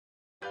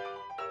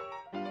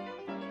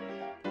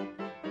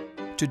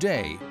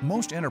Today,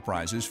 most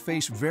enterprises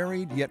face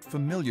varied yet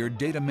familiar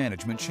data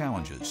management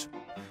challenges.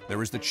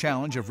 There is the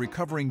challenge of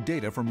recovering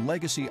data from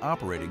legacy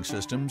operating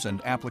systems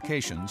and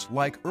applications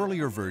like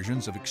earlier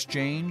versions of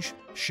Exchange,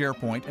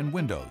 SharePoint, and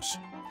Windows.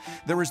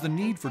 There is the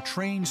need for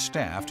trained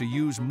staff to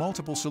use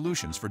multiple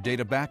solutions for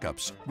data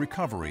backups,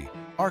 recovery,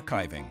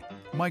 archiving,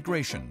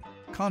 migration,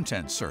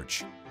 content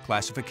search,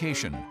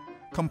 classification,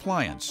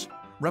 compliance,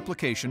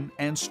 replication,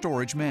 and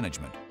storage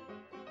management.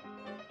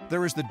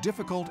 There is the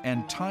difficult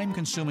and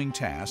time-consuming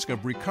task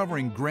of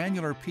recovering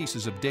granular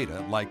pieces of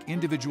data like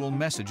individual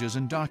messages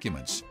and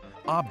documents,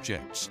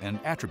 objects and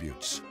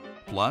attributes.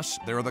 Plus,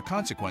 there are the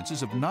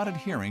consequences of not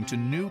adhering to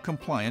new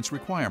compliance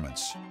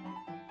requirements.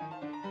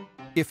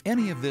 If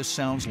any of this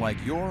sounds like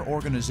your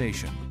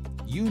organization,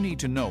 you need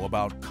to know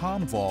about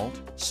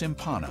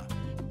CommVault-Simpana.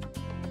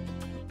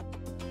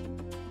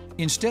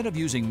 Instead of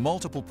using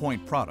multiple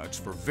point products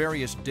for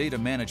various data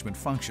management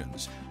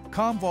functions,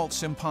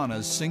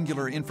 CommVault-Simpana's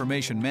singular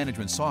information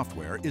management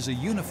software is a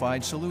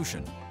unified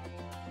solution,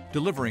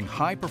 delivering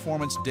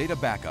high-performance data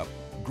backup,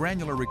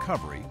 granular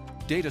recovery,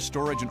 data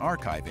storage and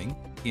archiving,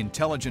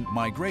 intelligent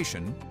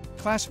migration,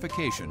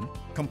 classification,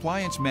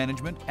 compliance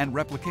management, and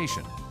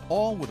replication,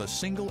 all with a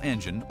single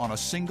engine on a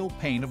single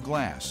pane of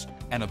glass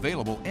and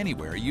available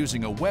anywhere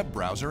using a web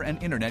browser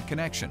and internet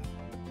connection.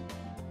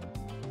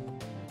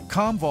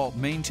 CommVault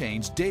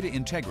maintains data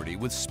integrity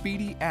with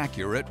speedy,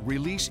 accurate,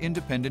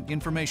 release-independent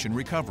information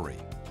recovery.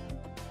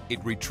 It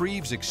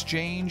retrieves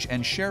Exchange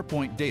and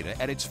SharePoint data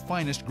at its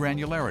finest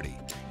granularity,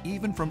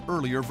 even from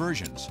earlier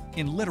versions,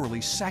 in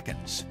literally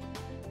seconds.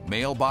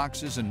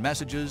 Mailboxes and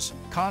messages,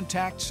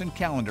 contacts and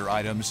calendar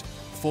items,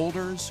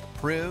 folders,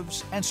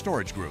 privs, and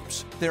storage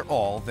groups, they're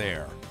all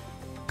there.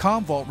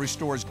 CommVault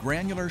restores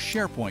granular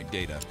SharePoint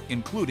data,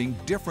 including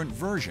different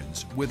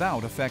versions,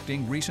 without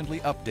affecting recently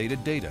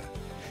updated data.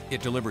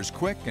 It delivers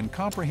quick and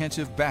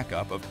comprehensive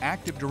backup of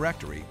Active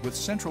Directory with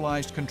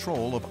centralized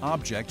control of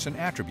objects and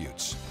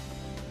attributes.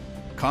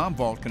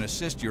 CommVault can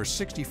assist your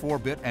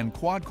 64-bit and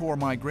quad-core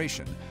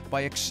migration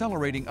by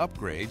accelerating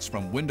upgrades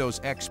from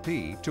Windows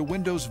XP to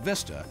Windows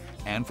Vista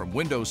and from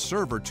Windows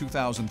Server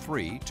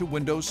 2003 to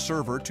Windows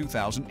Server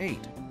 2008.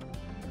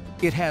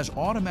 It has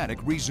automatic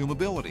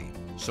resumability,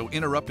 so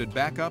interrupted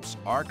backups,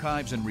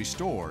 archives, and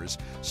restores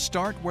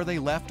start where they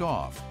left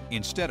off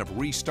instead of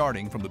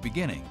restarting from the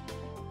beginning.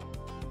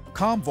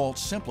 CommVault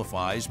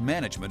simplifies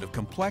management of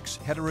complex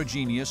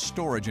heterogeneous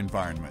storage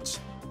environments,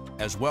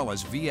 as well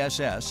as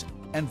VSS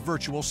and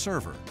virtual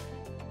server.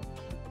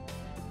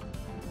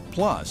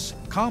 Plus,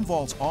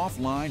 CommVault's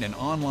offline and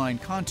online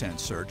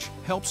content search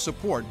helps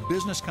support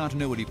business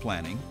continuity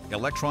planning,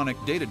 electronic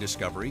data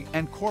discovery,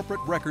 and corporate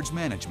records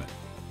management.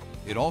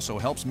 It also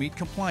helps meet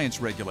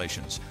compliance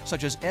regulations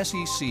such as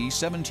SEC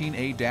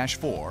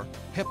 17A-4,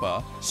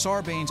 HIPAA,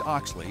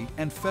 Sarbanes-Oxley,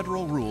 and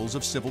Federal Rules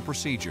of Civil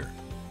Procedure.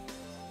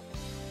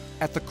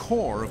 At the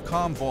core of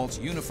CommVault's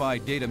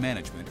unified data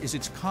management is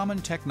its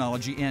common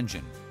technology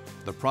engine,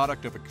 the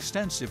product of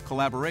extensive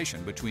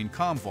collaboration between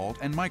CommVault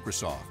and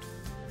Microsoft.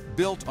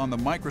 Built on the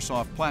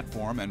Microsoft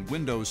platform and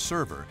Windows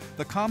Server,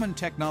 the common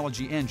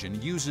technology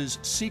engine uses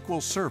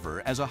SQL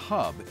Server as a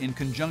hub in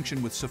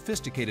conjunction with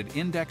sophisticated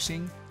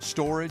indexing,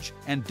 storage,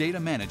 and data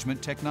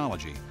management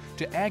technology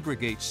to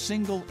aggregate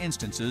single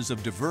instances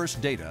of diverse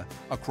data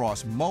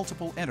across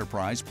multiple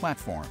enterprise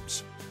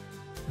platforms.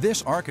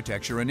 This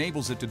architecture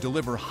enables it to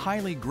deliver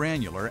highly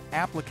granular,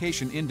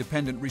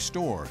 application-independent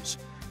restores,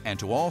 and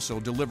to also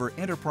deliver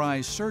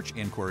enterprise search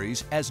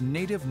inquiries as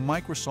native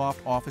Microsoft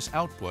Office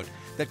output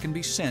that can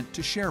be sent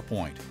to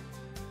SharePoint.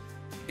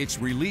 Its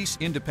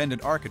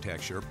release-independent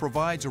architecture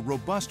provides a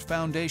robust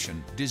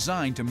foundation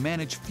designed to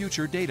manage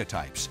future data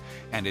types,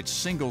 and its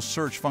single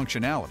search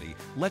functionality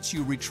lets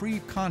you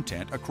retrieve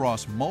content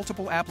across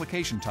multiple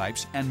application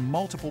types and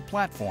multiple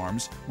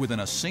platforms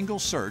within a single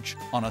search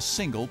on a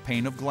single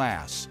pane of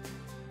glass.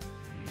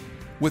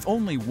 With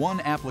only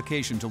one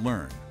application to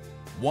learn,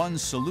 one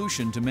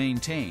solution to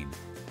maintain,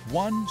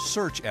 one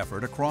search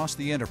effort across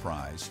the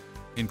enterprise,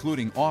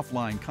 including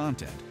offline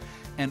content,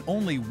 and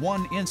only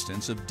one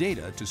instance of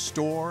data to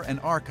store and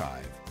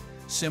archive,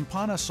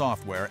 Simpana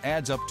software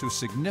adds up to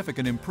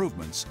significant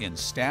improvements in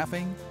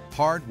staffing,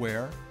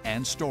 hardware,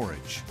 and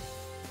storage.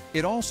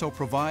 It also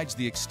provides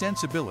the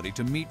extensibility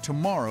to meet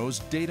tomorrow's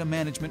data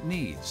management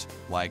needs,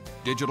 like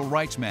digital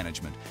rights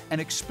management and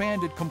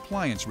expanded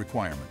compliance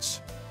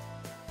requirements.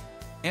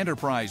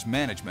 Enterprise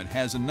management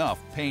has enough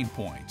pain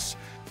points,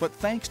 but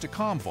thanks to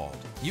CommVault,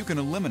 you can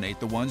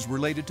eliminate the ones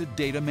related to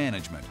data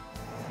management.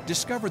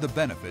 Discover the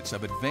benefits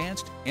of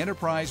advanced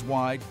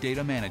enterprise-wide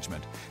data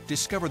management.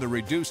 Discover the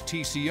reduced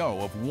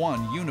TCO of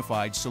one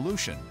unified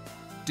solution.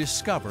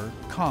 Discover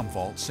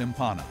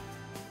CommVault-Simpana.